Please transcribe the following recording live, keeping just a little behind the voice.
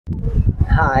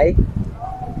Hi.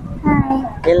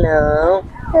 Hi. Hello.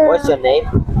 What's your name?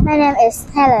 My name is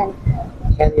Helen.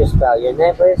 Can you spell your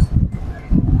name, please?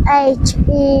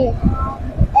 Helen.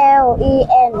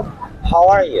 How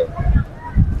are you?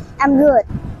 I'm good.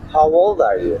 How old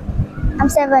are you? I'm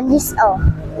 7 years old.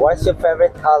 What's your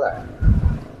favorite color?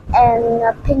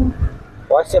 And pink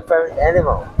What's your favorite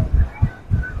animal?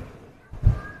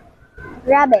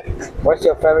 rabbit. What's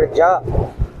your favorite job?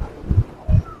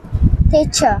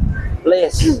 Teacher.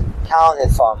 Please count it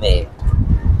for me.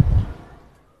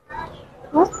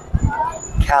 What?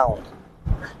 Count.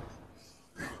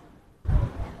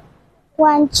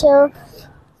 1, 2,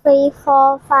 3,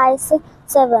 4, 5, 6,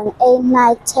 7, 8,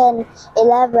 9, 10,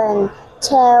 11,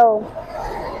 12,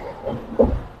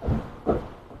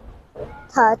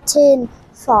 13,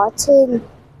 14,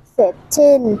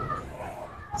 15,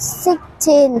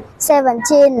 16,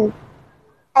 17,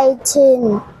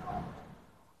 18.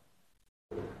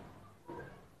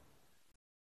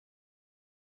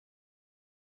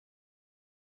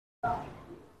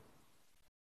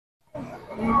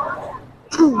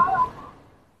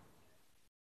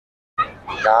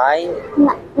 Nine,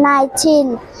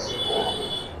 19,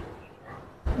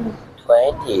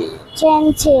 20.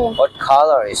 20, What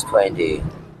color is 20?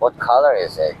 What color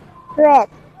is it? red,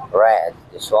 Red.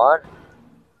 This one?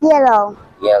 yellow,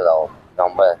 Yellow.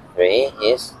 Number 3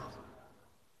 is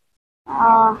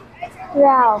brown,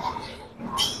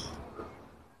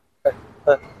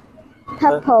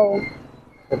 purple,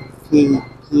 P.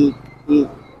 P.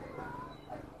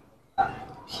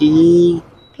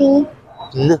 pink,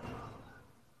 N.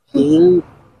 Pink. pink,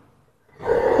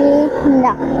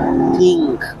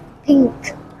 Pink. pink,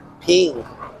 Pink. pink,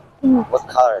 What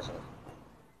color is it?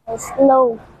 it's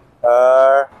blue,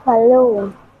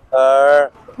 Purple.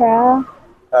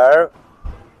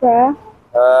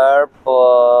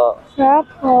 purple,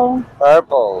 Purple.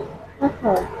 purple.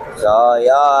 So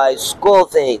yeah, it's school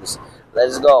things.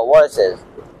 Let's go. What is this?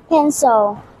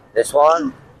 Pencil, This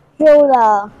one?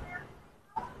 ruler,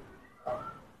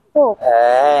 book,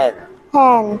 And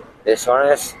pen, this one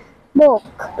is book,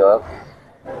 book.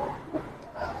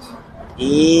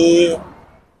 E.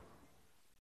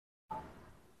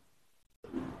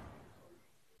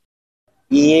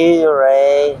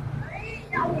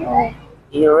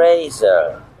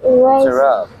 Eraser.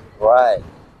 eraser, Right.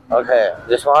 Okay.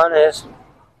 This one is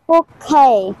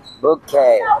bouquet,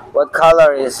 bouquet. What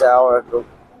color is our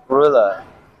ruler?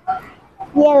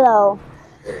 yellow,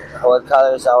 What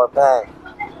color is our pen?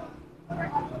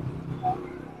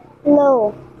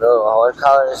 blue, Blue. What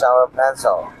color is our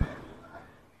pencil?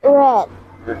 red,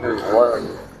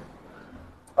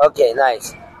 Okay,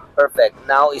 nice. Perfect.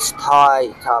 Now it's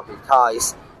toy topic.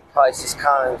 Toys. Toys is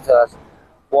coming to us.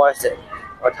 What is it?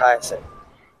 What toy is it?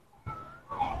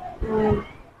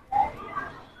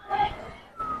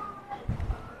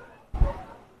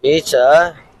 It's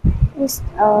a it's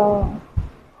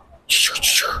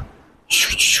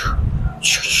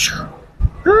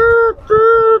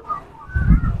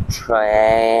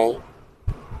train.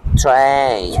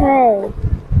 Train. tray,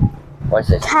 What's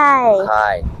it? kite,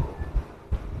 Kite.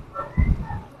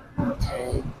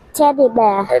 teddy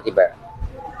bear, Teddy bear.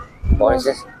 What is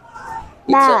this?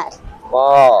 It's bat, a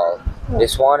ball.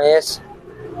 This one is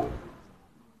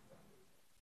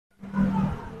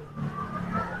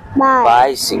bike,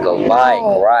 bicycle. Bike.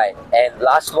 Right. And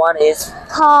last one is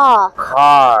car,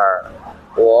 car.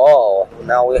 Whoa.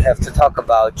 Now we have to talk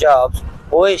about jobs.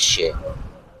 Who is she?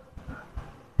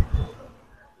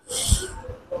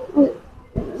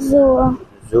 Zoo.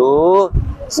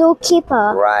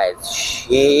 zookeeper, Right.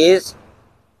 She is.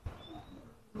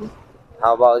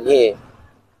 How about he?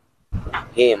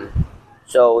 Him.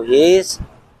 So he's.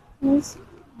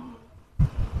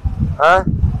 Huh?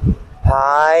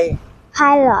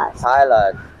 pilot,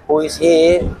 Pilot. Who is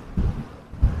he?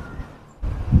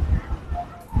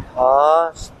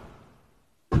 Husband.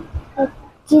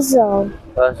 diesel,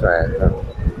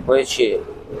 Who is she?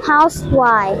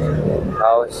 housewife,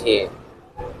 How is he?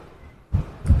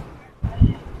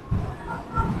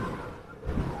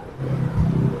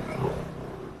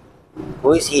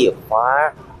 Who is he?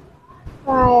 Fireman.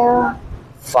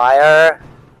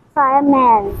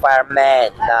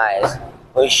 fireman, Nice.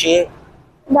 Who is she?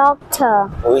 doctor,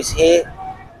 Who is he?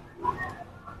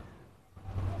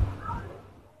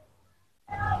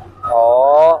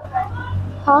 Oh,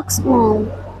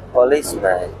 postman,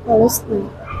 policeman. Or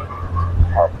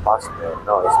postman.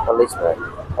 No, it's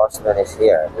policeman. Postman is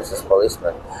here. This is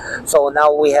policeman. So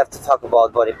now we have to talk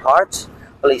about body parts.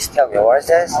 Please tell me, what is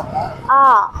this?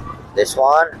 This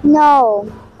one? no,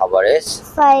 How about this?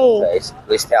 face, Face.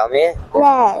 Please tell me.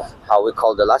 leg, How we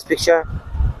call the last picture?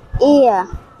 ear,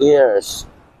 Ears.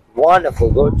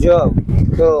 Wonderful. Good job.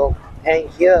 Cool.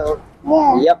 Thank you.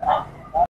 Yeah. Yep.